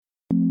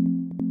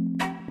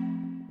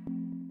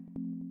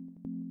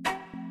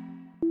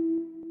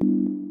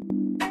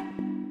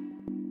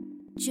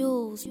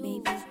Juls,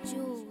 baby.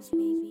 Juls,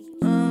 baby.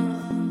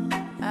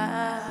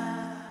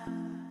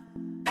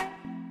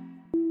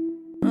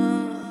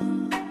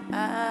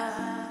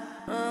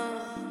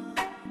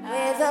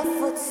 Weather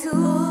for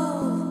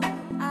two,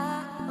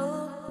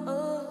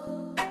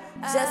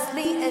 just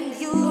me and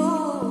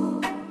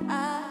you.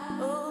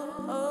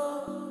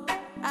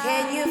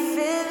 Can you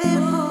feel it,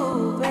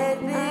 boo,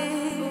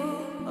 baby?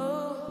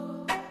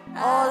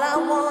 All I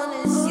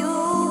want is you.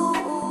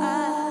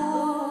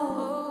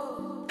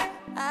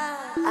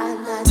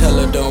 Tell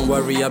her don't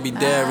worry, I'll be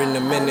there in a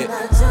minute.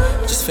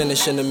 Just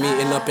finishing the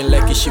meeting up in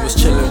Lekki. She was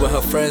chilling with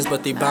her friends,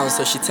 but they bounced,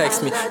 so she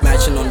texted me,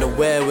 matching on the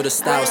wear with a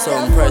style so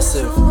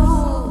impressive.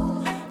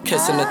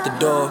 Kissing at the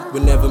door,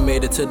 we never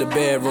made it to the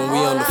bedroom, we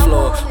on the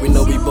floor. We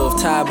know we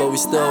both tired, but we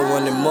still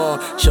wanted more.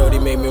 Shorty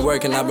made me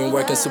work and I've been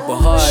working super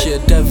hard. She a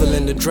devil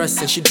in the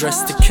dress and she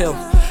dressed to kill.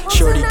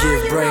 Shorty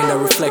give brain that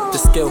reflect the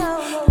skill.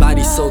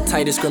 Body so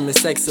tight it's screaming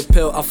sex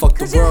appeal. I fuck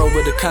the world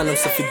with a condom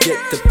so forget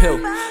the pill.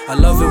 I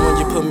love it when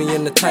you put me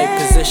in a tight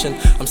position.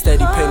 I'm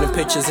steady painting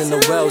pictures in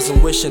the wells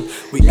and wishing.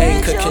 We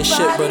ain't cooking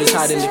shit but it's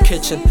hot in the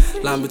kitchen.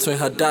 Line between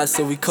her dots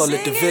so we call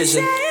it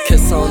division.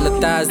 Kiss her on the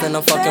thighs then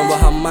I'm fucking with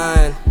her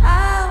mind.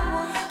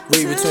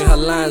 Read between her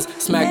lines,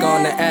 smack her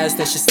on the ass,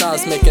 then she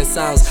starts making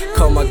sounds.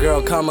 Call my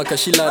girl Karma cause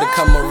she love to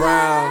come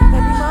around.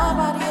 Baby, my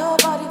body, your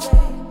body,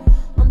 babe.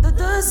 Under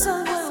the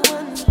sun,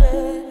 when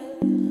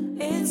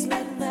it's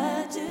like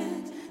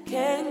magic.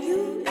 Can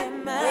you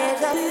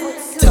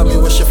imagine? Tell me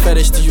what's your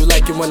fetish, do you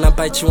like it when I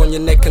bite you on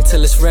your neck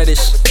until it's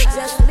reddish?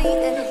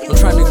 I'm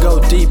trying to go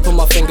deep, put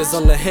my fingers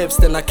on the hips,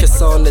 then I kiss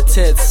her on the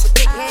tits.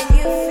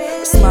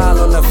 Smile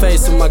on her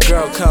face when my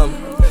girl come.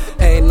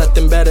 Ain't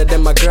nothing better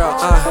than my girl,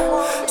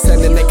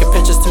 Sending naked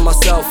pictures to my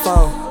cell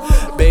phone.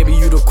 Baby,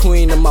 you the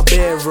queen of my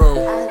bedroom.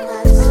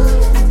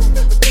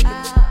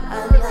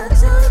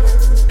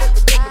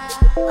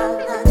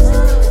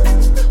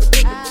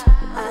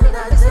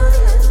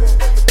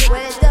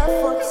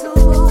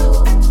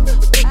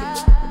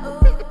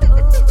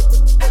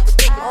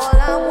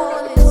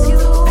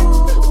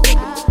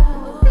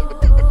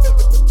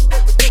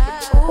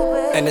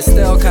 And it's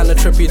still kinda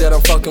trippy that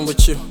I'm fucking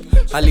with you.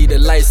 I leave the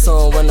lights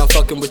on when I'm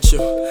fucking with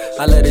you.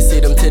 I let it see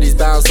them titties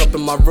bounce up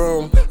in my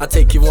room. I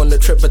take you on the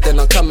trip, but then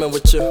I'm coming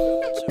with you.